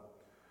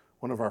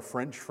one of our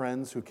French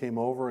friends who came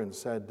over and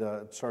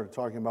started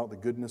talking about the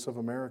goodness of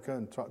America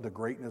and the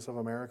greatness of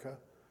America?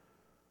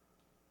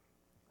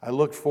 I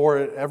looked for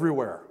it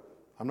everywhere.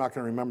 I'm not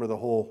going to remember the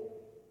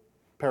whole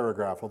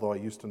paragraph, although I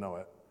used to know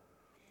it.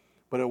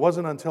 But it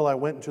wasn't until I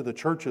went into the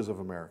churches of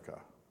America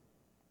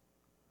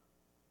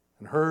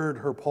and heard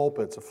her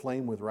pulpits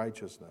aflame with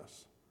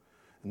righteousness.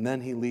 And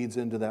then he leads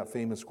into that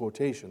famous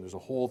quotation. There's a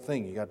whole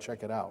thing. You got to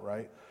check it out,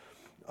 right?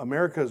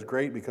 America is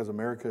great because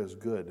America is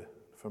good.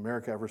 If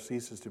America ever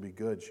ceases to be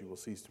good, she will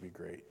cease to be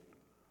great.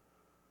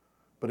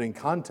 But in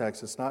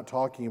context, it's not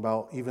talking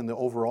about even the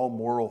overall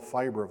moral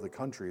fiber of the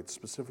country. It's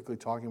specifically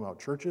talking about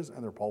churches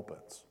and their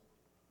pulpits.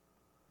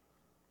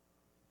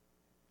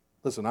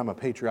 Listen, I'm a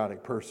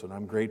patriotic person.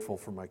 I'm grateful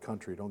for my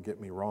country, don't get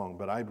me wrong.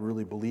 But I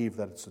really believe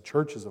that it's the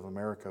churches of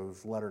America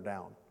who've let her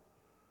down.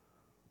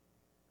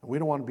 And we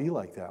don't want to be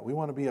like that. We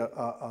want to be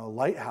a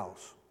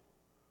lighthouse.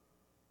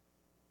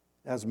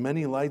 As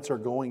many lights are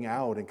going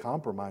out and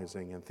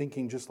compromising and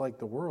thinking just like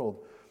the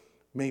world,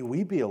 may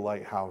we be a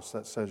lighthouse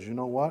that says, you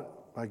know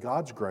what? By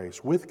God's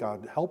grace, with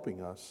God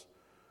helping us,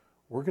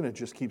 we're going to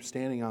just keep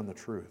standing on the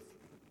truth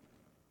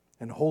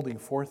and holding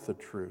forth the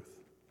truth.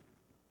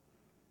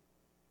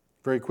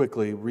 Very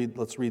quickly,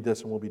 let's read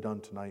this and we'll be done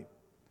tonight.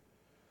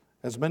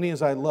 As many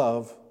as I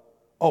love,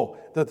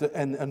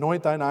 and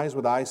anoint thine eyes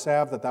with eye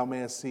salve that thou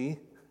mayest see,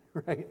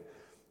 right?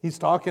 He's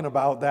talking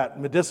about that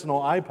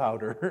medicinal eye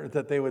powder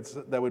that they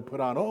would put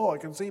on. Oh, I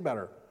can see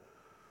better.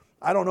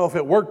 I don't know if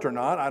it worked or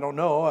not. I don't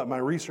know. My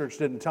research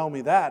didn't tell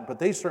me that, but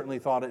they certainly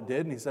thought it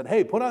did. And he said,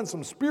 hey, put on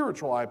some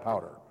spiritual eye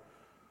powder.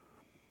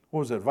 What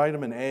was it,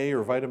 vitamin A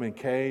or vitamin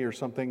K or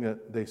something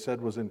that they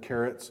said was in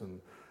carrots?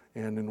 And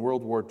in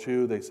World War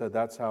II, they said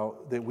that's how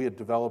we had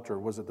developed, or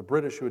was it the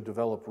British who had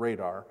developed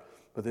radar,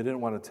 but they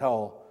didn't want to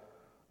tell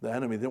the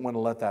enemy, they didn't want to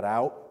let that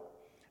out.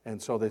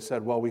 And so they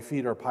said, well, we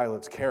feed our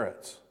pilots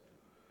carrots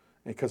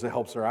because it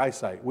helps their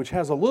eyesight, which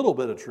has a little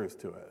bit of truth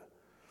to it.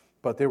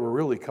 But they were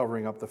really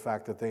covering up the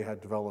fact that they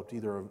had developed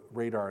either a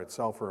radar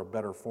itself or a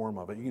better form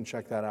of it. You can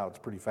check that out. It's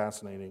pretty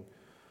fascinating.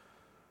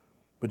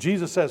 But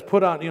Jesus says,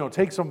 put on,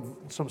 take some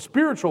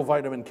spiritual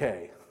vitamin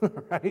K,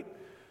 right?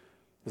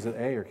 Is it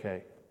A or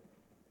K?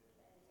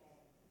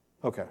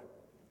 Okay.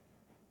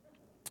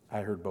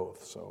 I heard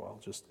both, so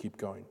I'll just keep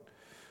going.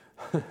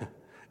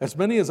 As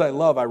many as I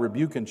love, I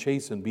rebuke and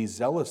chasten. Be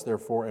zealous,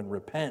 therefore, and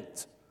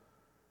repent.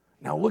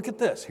 Now look at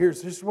this.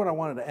 This is what I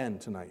wanted to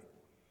end tonight.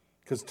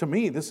 Because to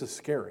me, this is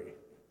scary.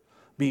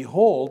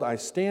 Behold, I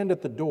stand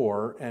at the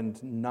door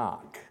and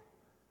knock.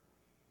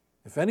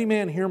 If any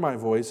man hear my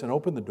voice and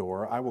open the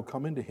door, I will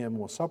come into him,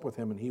 will sup with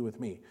him, and he with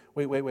me.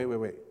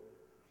 Wait.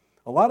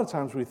 A lot of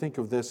times we think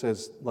of this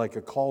as like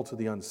a call to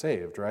the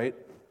unsaved, right?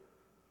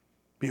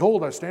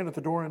 Behold, I stand at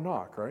the door and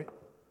knock, right?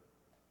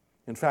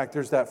 In fact,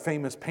 there's that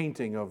famous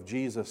painting of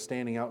Jesus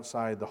standing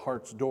outside the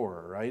heart's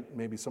door, right?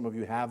 Maybe some of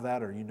you have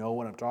that or you know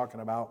what I'm talking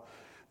about.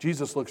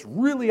 Jesus looks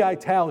really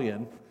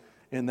Italian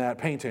in that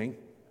painting.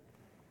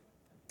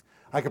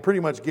 I can pretty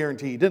much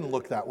guarantee he didn't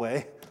look that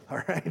way,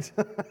 all right?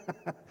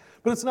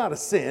 But it's not a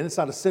sin. It's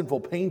not a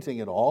sinful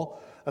painting at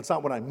all. That's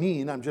not what I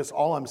mean.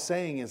 All I'm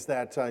saying is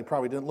that he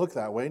probably didn't look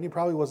that way, and he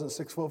probably wasn't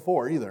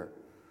 6'4" either.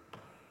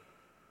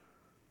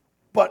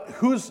 But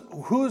whose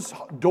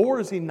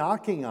door is he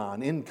knocking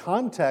on? In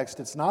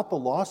context, it's not the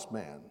lost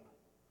man.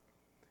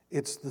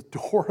 It's the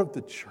door of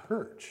the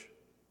church.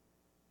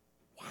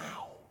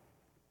 Wow.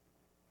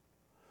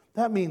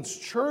 That means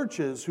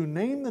churches who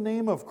name the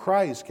name of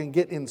Christ can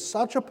get in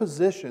such a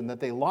position that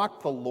they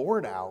lock the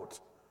Lord out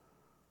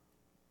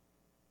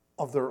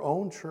of their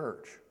own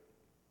church.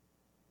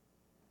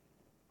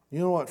 You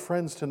know what,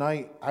 friends,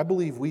 tonight, I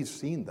believe we've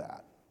seen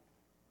that.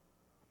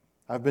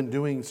 I've been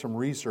doing some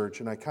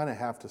research, and I kind of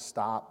have to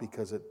stop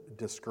because it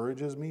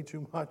discourages me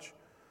too much.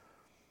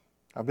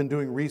 I've been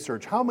doing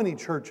research. How many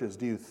churches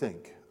do you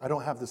think? I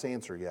don't have this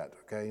answer yet,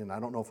 okay? And I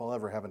don't know if I'll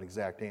ever have an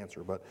exact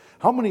answer, but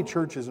how many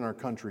churches in our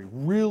country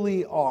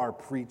really are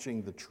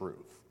preaching the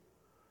truth?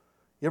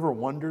 You ever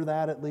wonder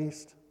that at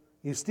least?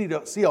 You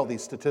see all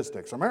these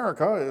statistics.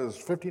 America is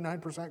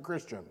 59%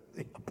 Christian.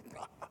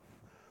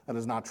 That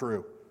is not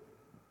true.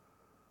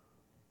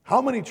 How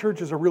many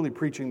churches are really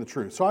preaching the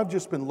truth? So I've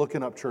just been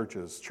looking up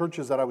churches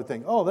that I would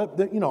think,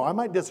 I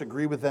might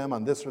disagree with them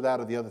on this or that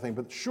or the other thing,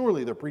 but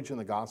surely they're preaching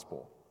the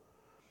gospel.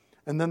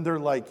 And then they're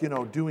like,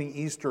 doing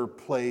Easter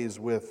plays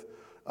with,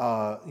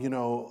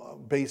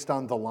 based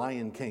on The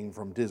Lion King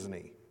from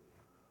Disney,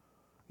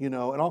 and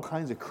all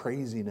kinds of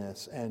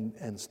craziness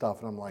and stuff.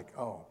 And I'm like,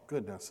 oh,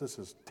 goodness, this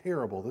is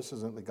terrible. This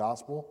isn't the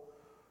gospel.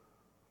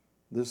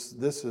 This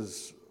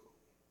is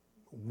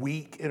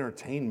weak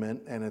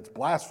entertainment, and it's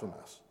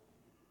blasphemous.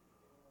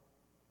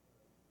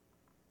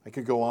 I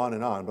could go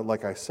on, but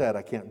like I said,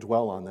 I can't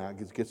dwell on that.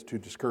 It gets too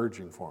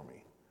discouraging for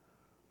me.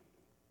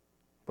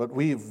 But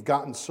we've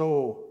gotten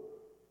so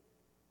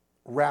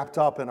wrapped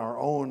up in our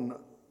own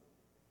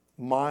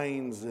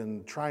minds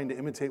and trying to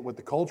imitate what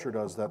the culture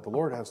does that the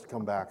Lord has to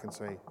come back and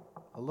say,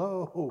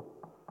 hello,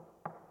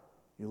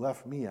 you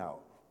left me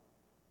out.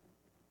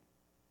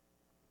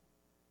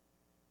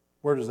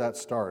 Where does that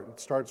start? It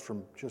starts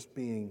from just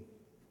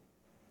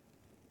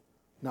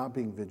not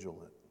being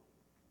vigilant.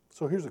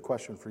 So here's a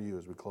question for you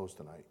as we close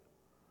tonight.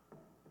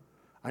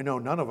 I know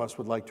none of us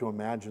would like to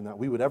imagine that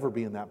we would ever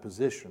be in that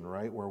position,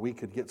 right, where we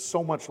could get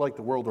so much like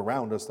the world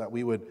around us that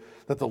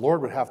the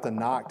Lord would have to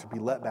knock to be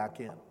let back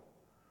in.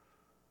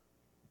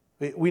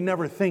 We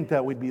never think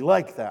that we'd be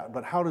like that,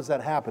 but how does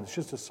that happen? It's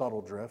just a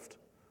subtle drift.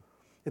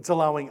 It's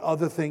allowing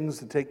other things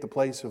to take the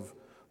place of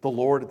the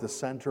Lord at the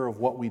center of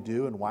what we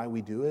do and why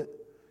we do it,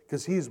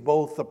 because He's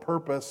both the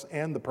purpose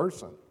and the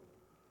person.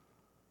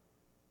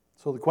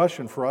 So the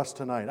question for us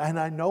tonight, and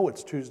I know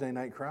it's Tuesday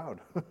night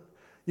crowd.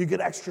 You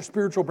get extra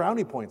spiritual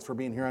brownie points for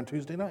being here on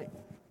Tuesday night.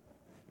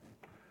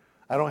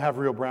 I don't have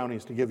real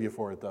brownies to give you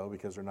for it, though,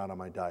 because they're not on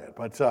my diet.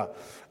 But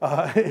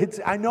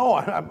I know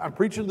I'm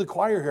preaching to the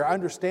choir here. I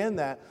understand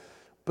that.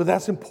 But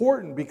that's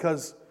important,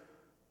 because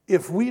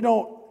if we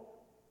don't,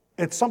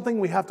 it's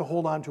something we have to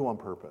hold on to on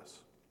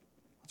purpose.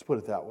 Let's put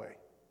it that way.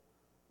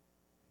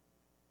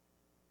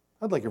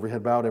 I'd like every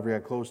head bowed, every eye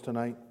closed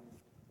tonight.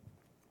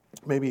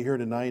 Maybe you're here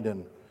tonight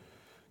and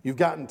you've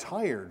gotten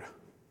tired.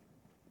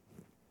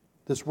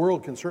 This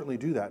world can certainly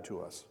do that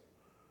to us.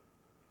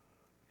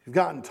 You've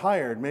gotten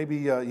tired. Maybe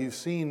you've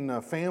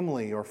seen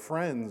family or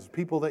friends,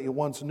 people that you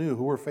once knew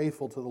who were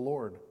faithful to the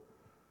Lord,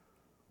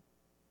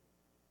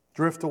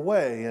 drift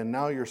away, and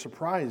now you're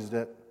surprised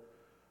at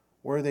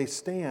where they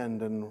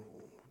stand and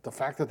the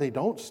fact that they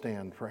don't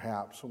stand,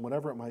 perhaps, and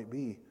whatever it might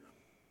be.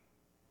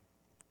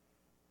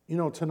 You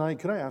know, tonight,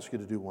 could I ask you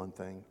to do one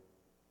thing?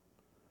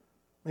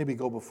 Maybe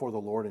go before the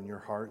Lord in your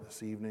heart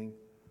this evening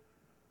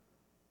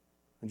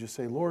and just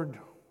say, Lord,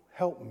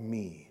 help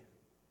me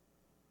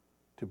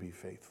to be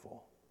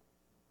faithful.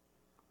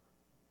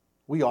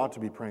 We ought to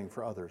be praying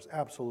for others,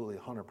 absolutely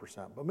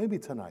 100%. But maybe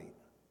tonight,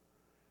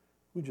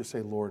 we just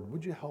say, Lord,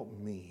 would you help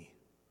me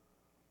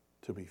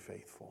to be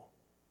faithful?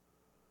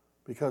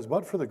 Because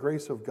but for the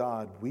grace of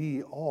God,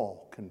 we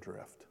all can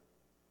drift.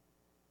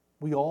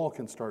 We all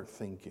can start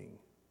thinking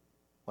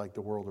like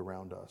the world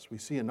around us. We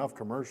see enough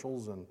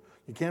commercials and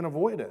you can't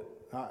avoid it.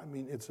 I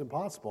mean, it's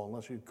impossible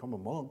unless you become a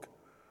monk,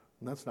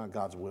 and that's not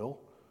God's will.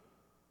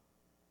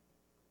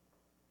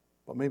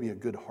 But maybe a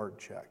good heart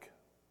check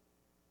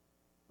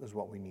is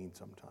what we need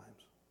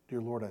sometimes.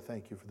 Dear Lord, I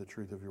thank you for the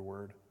truth of your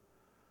word.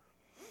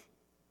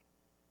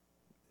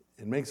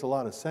 It makes a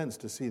lot of sense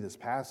to see this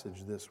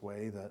passage this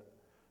way, that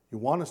you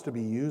want us to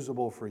be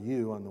usable for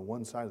you on the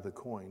one side of the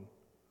coin.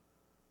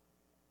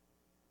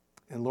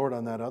 And Lord,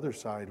 on that other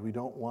side, we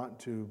don't want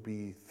to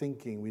be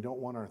thinking, we don't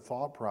want our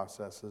thought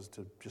processes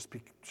to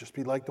just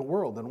be like the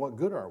world. Then what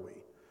good are we?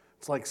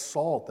 It's like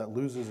salt that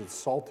loses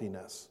its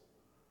saltiness,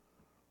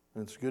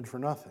 and it's good for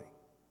nothing.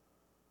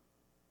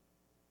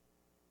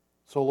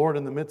 So Lord,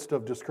 in the midst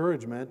of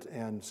discouragement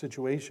and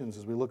situations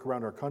as we look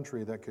around our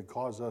country that could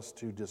cause us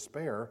to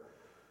despair,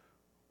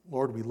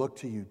 Lord, we look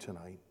to you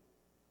tonight.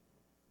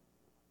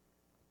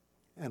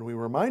 And we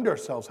remind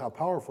ourselves how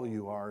powerful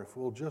you are. If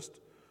we'll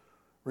just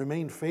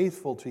remain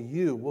faithful to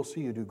you, we'll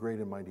see you do great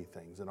and mighty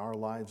things in our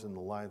lives and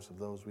the lives of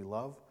those we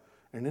love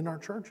and in our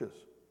churches.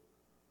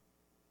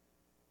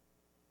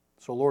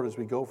 So Lord, as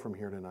we go from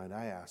here tonight,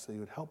 I ask that you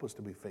would help us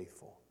to be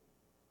faithful.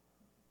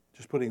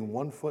 Just putting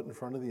one foot in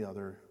front of the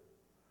other.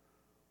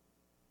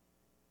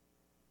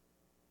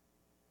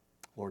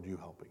 Lord, you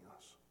helping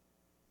us.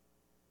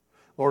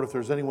 Lord, if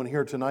there's anyone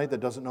here tonight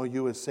that doesn't know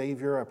you as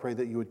Savior, I pray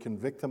that you would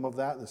convict them of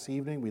that this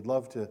evening. We'd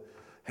love to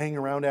hang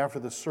around after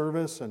the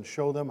service and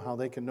show them how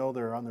they can know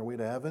they're on their way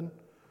to heaven.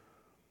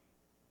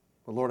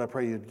 But Lord, I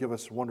pray you'd give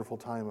us a wonderful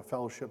time of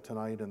fellowship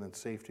tonight and then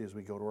safety as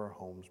we go to our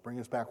homes. Bring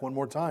us back one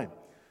more time.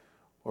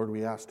 Lord,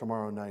 we ask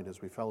tomorrow night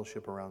as we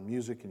fellowship around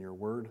music and your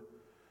word,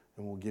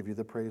 and we'll give you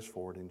the praise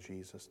for it in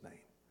Jesus' name.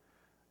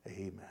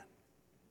 Amen.